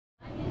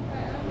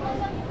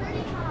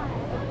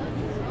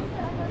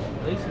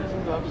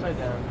go upside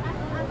down.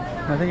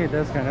 I think it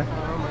does kind of.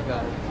 Oh my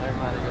god. Never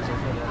mind, it goes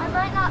upside down. I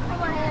might not put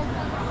my hands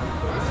up.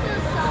 This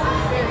feels so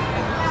sick.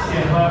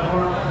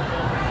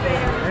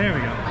 There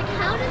we go. Like,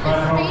 how did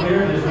the state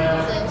approve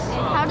this?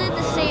 How did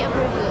the state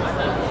approve this?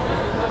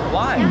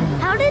 Why?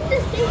 How did the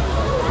state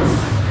approve this?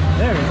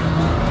 There we go.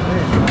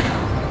 There you go.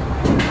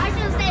 I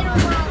should have stayed on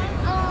one.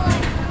 Oh,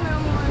 like, no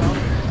more.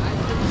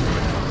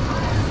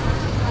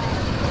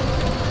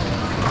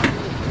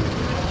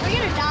 We're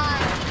gonna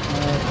die.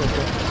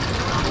 Okay.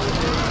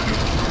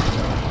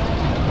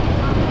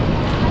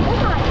 Oh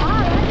my god,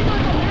 I didn't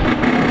know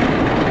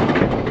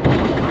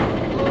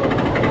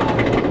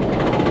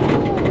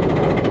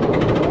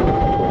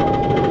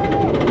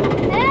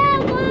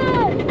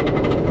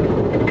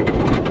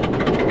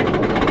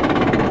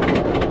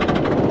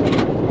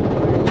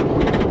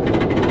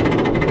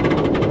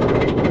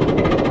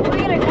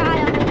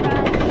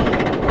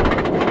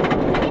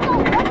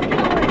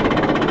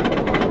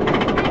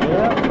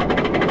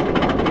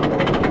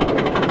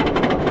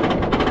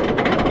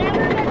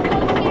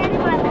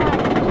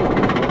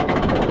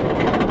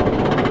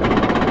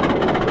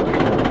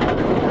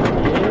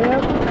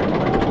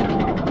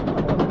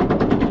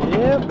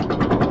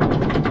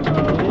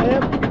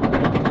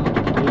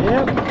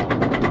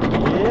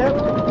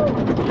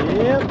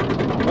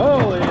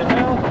Holy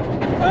hell.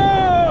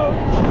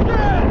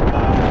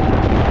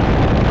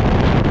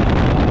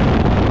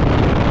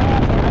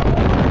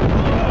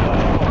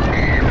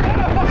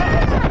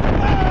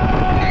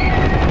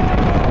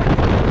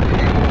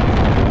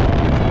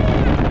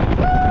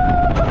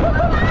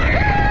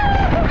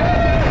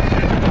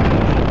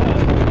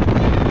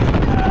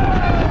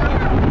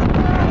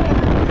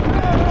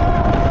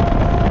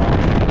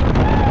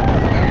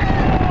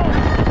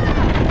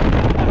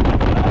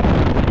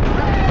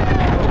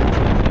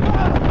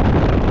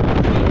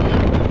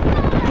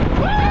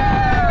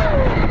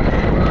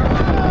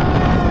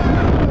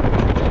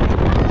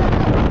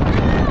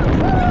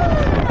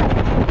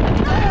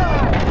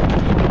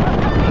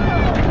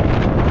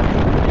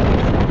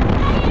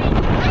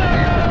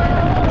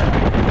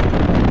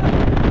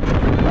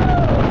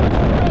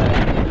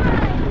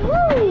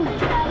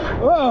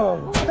 Oh,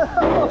 shit!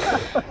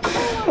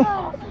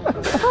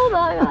 Oh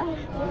my god.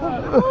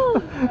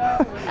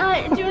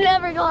 Do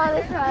never go on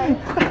this ride.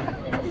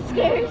 It's the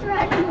scariest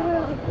ride in the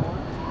world.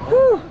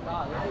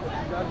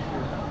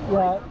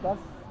 Yeah,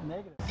 that's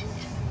negative.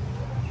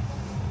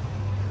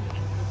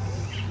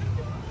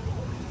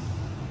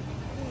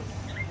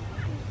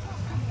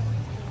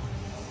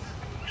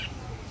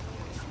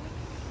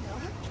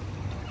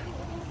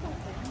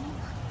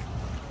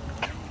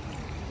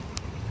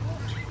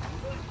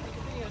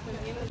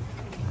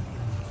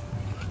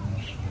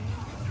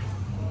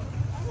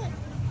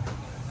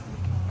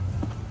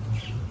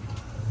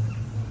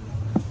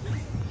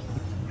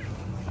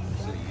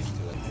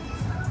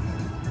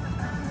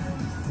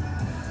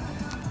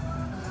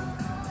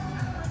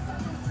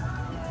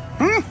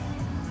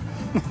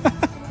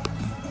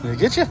 Did it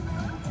get you?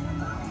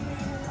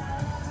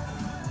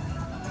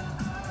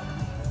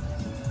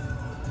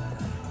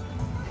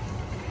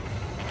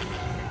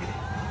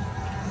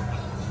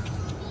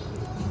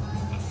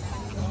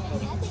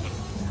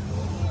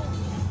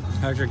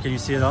 Hector, can you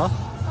see it all? Oh,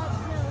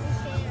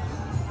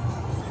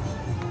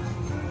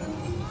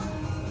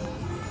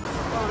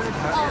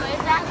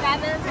 is that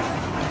rabbit?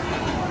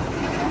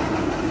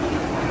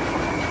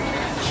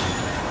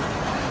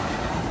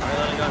 Are you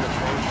letting go of the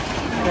train?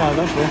 Yeah,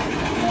 eventually.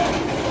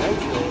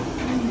 Eventually.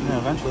 Yeah,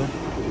 eventually.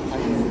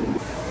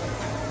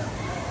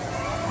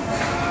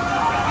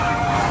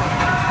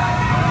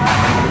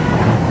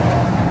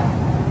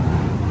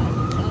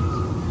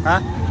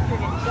 Huh?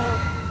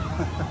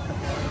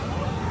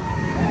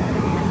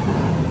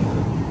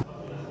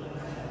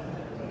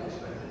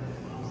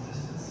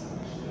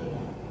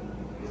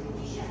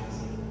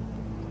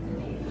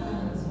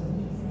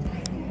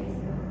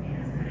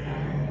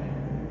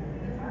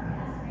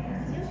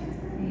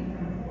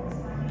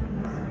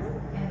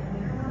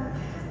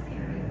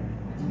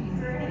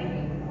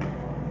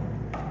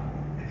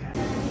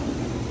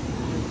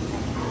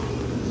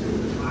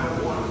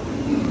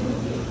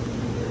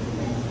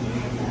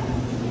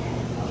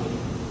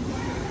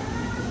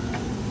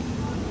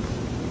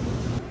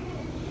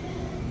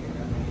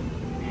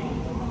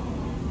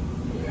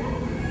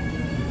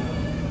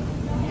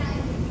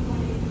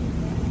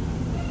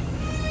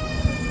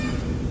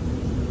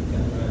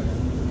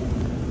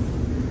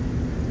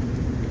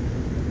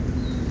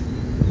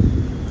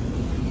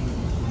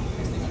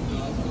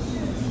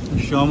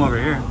 Show them over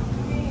here.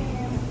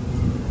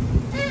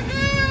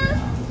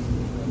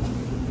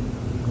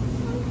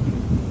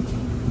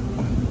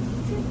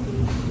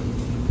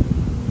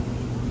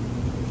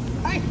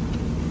 Hi.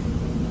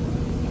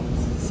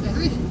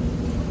 Sorry.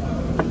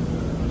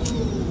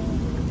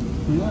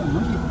 Yeah,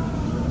 monkey.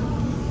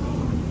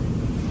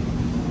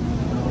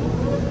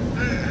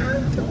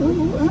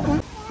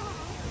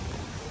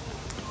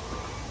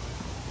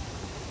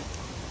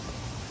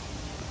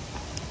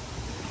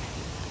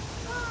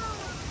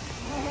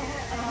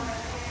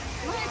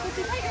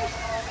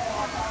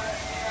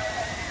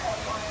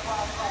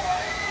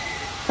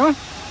 Come on.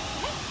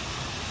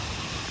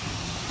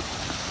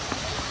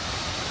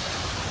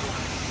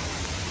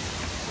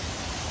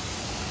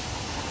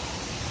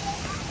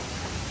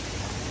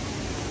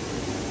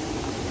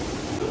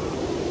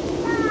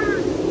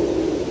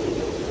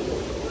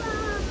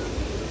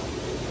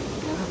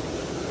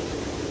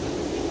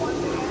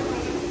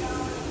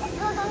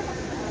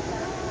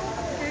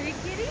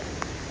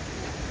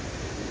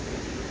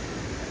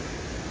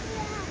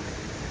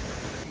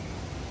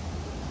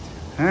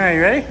 All right,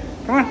 you ready?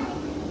 Come on.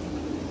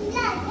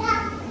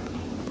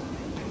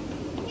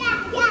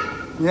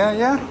 Yeah,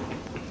 yeah.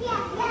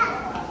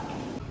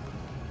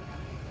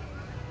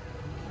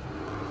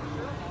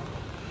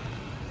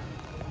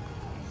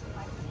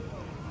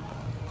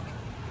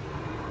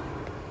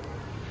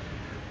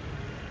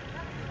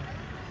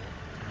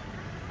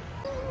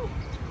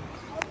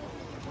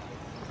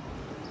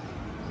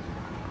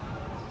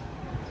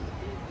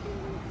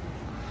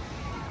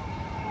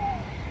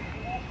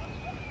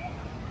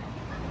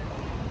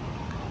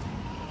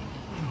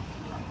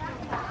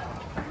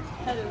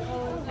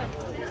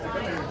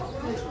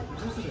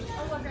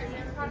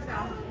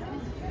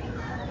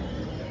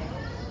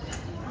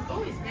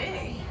 Oh, he's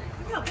big.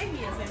 Look how big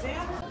he is,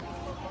 Isaiah.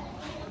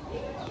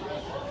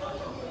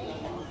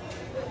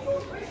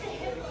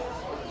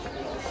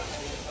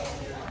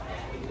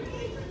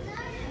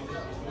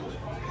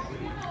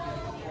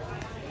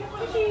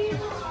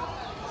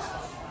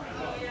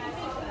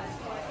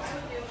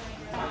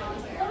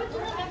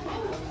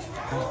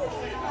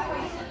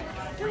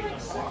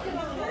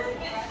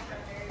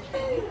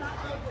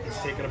 He's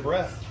taking a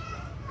breath.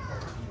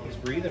 He's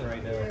breathing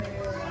right now.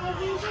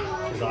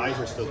 His eyes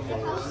are still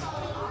closed.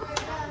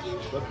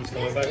 Look, he's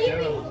coming back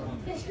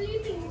down. The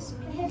sleeping is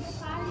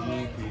because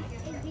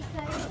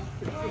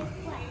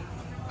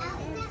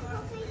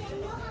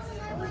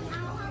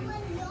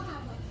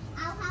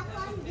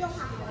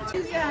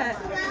Who's that?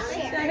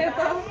 Is that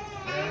Hippo?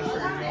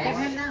 Give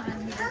him that one.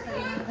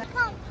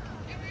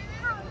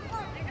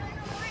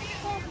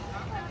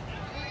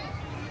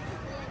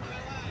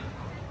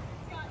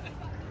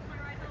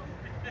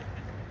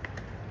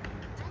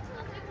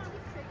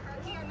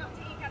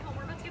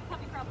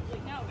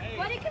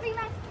 But it could be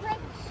my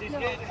friend. She's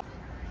getting.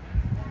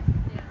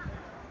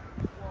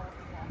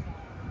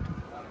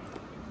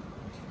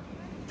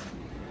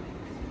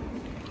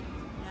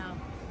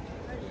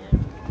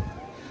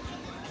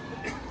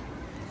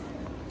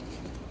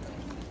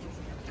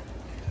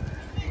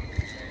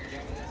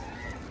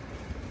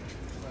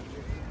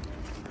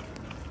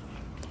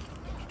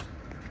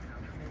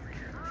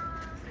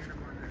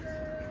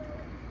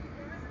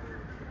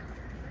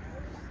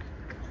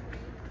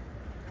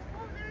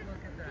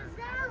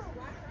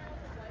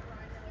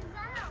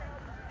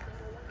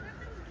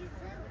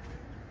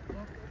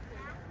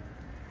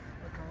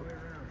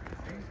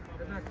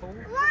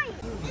 Right.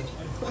 Is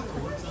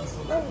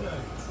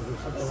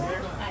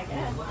that a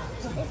hyena?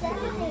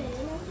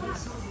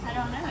 I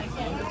don't know. I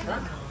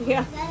can't.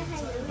 Yeah.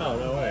 Oh,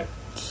 no way.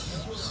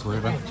 Swear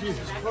about it.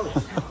 Jesus Christ. I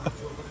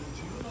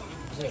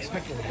wasn't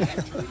expecting that.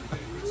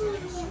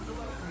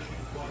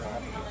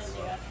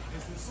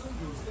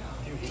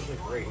 Dude, he's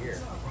like right here.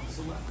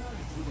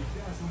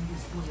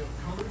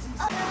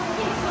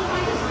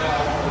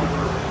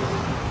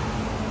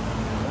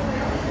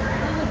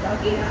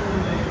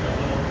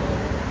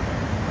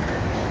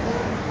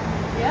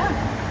 Yeah.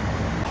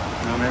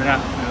 No, maybe not.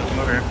 Maybe come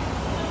over here.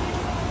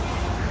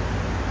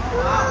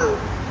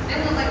 They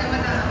look like I'm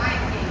at the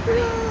Hawaiian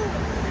game.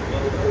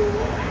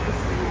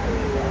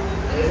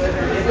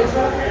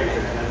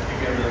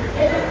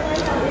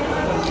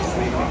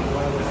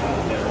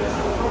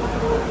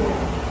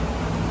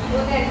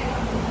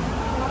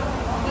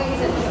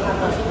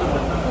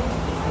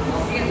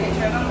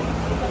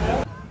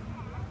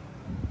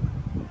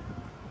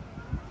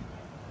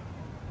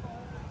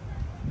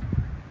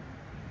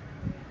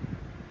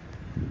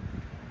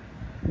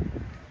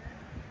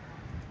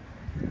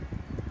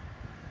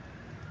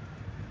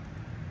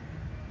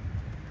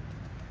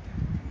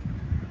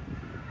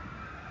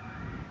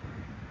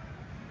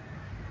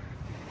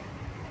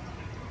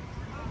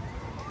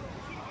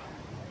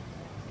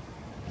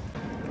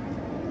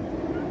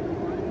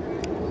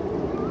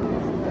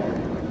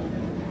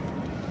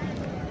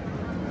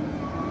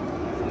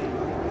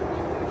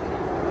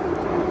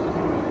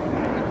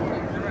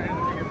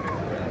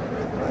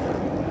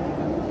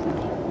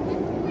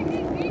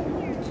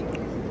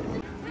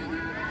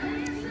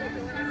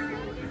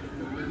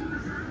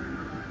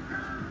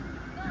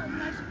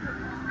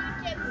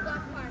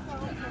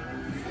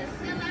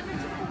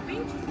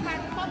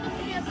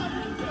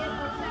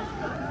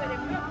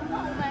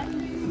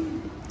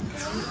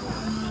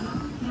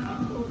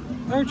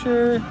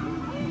 Archer.